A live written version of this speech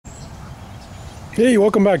Hey,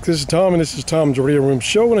 welcome back. This is Tom, and this is Tom's Radio Room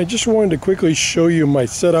Show, and I just wanted to quickly show you my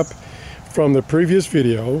setup from the previous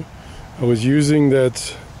video. I was using that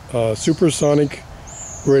supersonic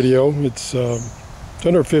radio. It's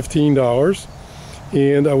under $15,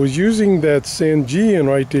 and I was using that Sangean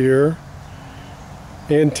right there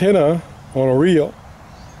antenna on a reel,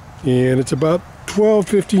 and it's about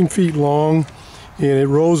 12-15 feet long, and it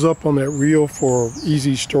rolls up on that reel for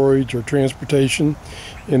easy storage or transportation.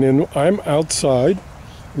 And then I'm outside.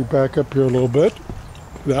 We back up here a little bit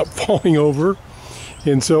without falling over.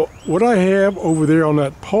 And so what I have over there on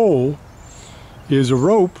that pole is a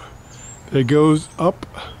rope that goes up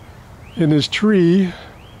in this tree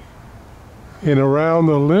and around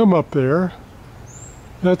the limb up there.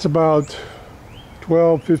 That's about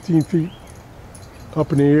 12-15 feet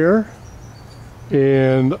up in the air.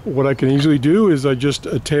 And what I can easily do is I just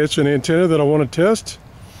attach an antenna that I want to test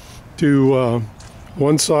to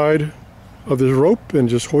one side of this rope and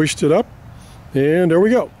just hoist it up, and there we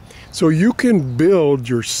go. So you can build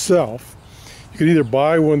yourself. You can either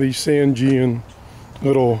buy one of these Sangean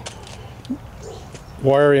little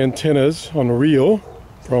wire antennas on a reel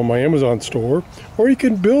from my Amazon store, or you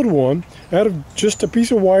can build one out of just a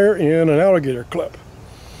piece of wire and an alligator clip.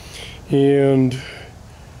 And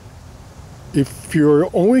if you're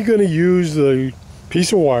only going to use the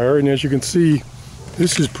piece of wire, and as you can see,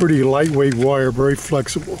 this is pretty lightweight wire, very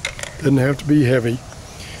flexible. Doesn't have to be heavy.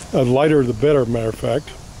 The lighter the better, matter of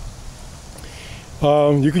fact.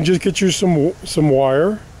 You can just get you some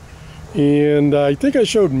wire, and I think I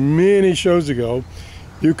showed many shows ago.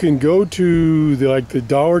 You can go to the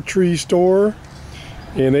Dollar Tree store,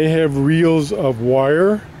 and they have reels of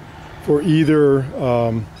wire for either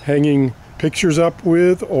hanging pictures up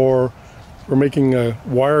with, or for making a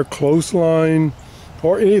wire clothesline,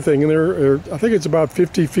 or anything. And I think it's about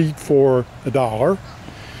 50 feet for $1.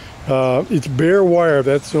 It's bare wire.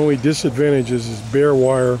 That's the only disadvantage is bare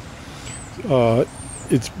wire.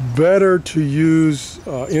 It's better to use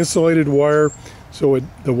insulated wire so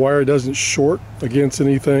the wire doesn't short against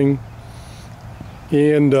anything.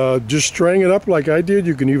 And just string it up like I did.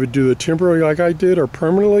 You can either do it temporarily like I did or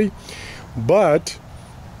permanently. But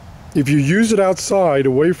if you use it outside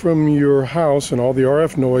away from your house and all the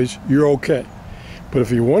RF noise, you're okay. But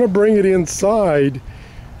if you want to bring it inside,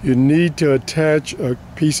 you need to attach a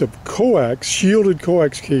piece of coax, shielded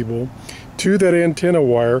coax cable, to that antenna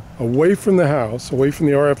wire away from the house, away from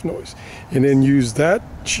the RF noise, and then use that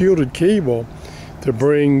shielded cable to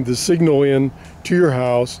bring the signal in to your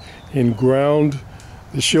house and ground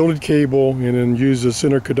the shielded cable, and then use the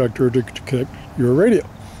center conductor to connect your radio.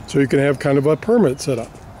 So you can have kind of a permanent setup.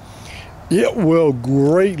 It will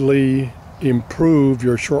greatly improve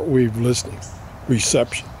your shortwave listening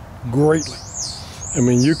reception, greatly. I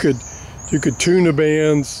mean, you could tune the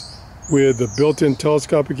bands with a built-in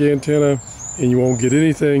telescopic antenna and you won't get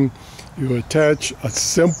anything. You attach a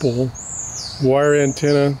simple wire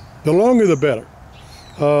antenna, the longer the better.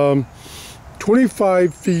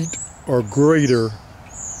 25 feet or greater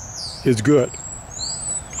is good.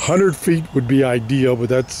 100 feet would be ideal, but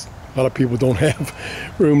that's a lot of people don't have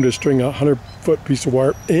room to string a 100-foot piece of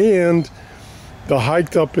wire, and the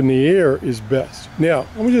height up in the air is best. Now,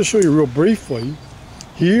 let me just show you real briefly.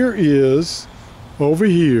 Here is, over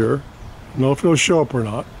here, I don't know if it'll show up or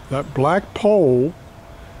not, that black pole,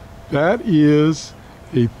 that is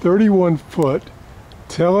a 31-foot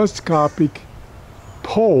telescopic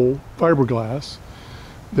pole, fiberglass,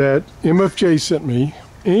 that MFJ sent me,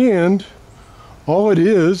 and all it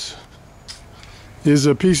is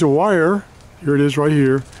a piece of wire, here it is right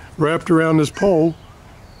here, wrapped around this pole,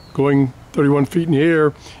 going 31 feet in the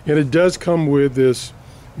air, and it does come with this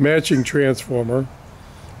matching transformer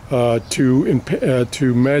to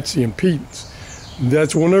match the impedance.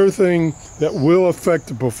 That's one other thing that will affect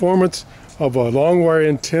the performance of a long wire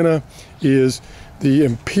antenna, is the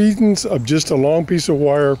impedance of just a long piece of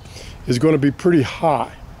wire is going to be pretty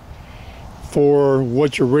high for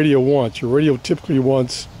what your radio wants. Your radio typically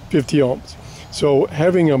wants 50 ohms. So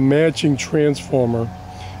having a matching transformer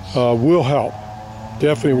will help.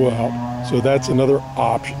 Definitely will help. So that's another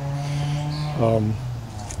option.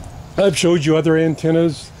 I've showed you other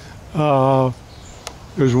antennas.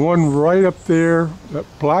 There's one right up there, that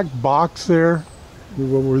black box there,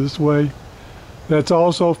 over this way. That's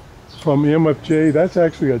also from MFJ. That's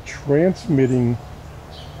actually a transmitting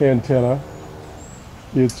antenna.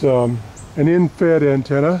 It's an in-fed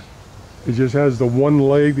antenna. It just has the one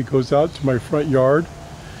leg that goes out to my front yard,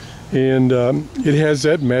 and it has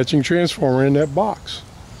that matching transformer in that box.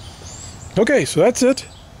 Okay, so that's it.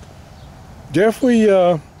 Definitely,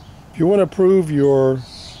 if you want to improve your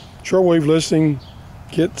shortwave listening,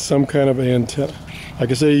 get some kind of antenna.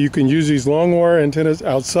 Like I say, you can use these long wire antennas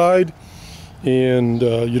outside, and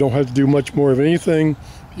you don't have to do much more of anything.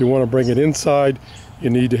 If you want to bring it inside, you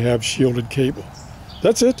need to have shielded cable.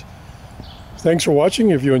 That's it. Thanks for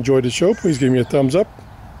watching. If you enjoyed the show, please give me a thumbs up,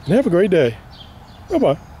 and have a great day.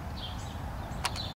 Bye-bye.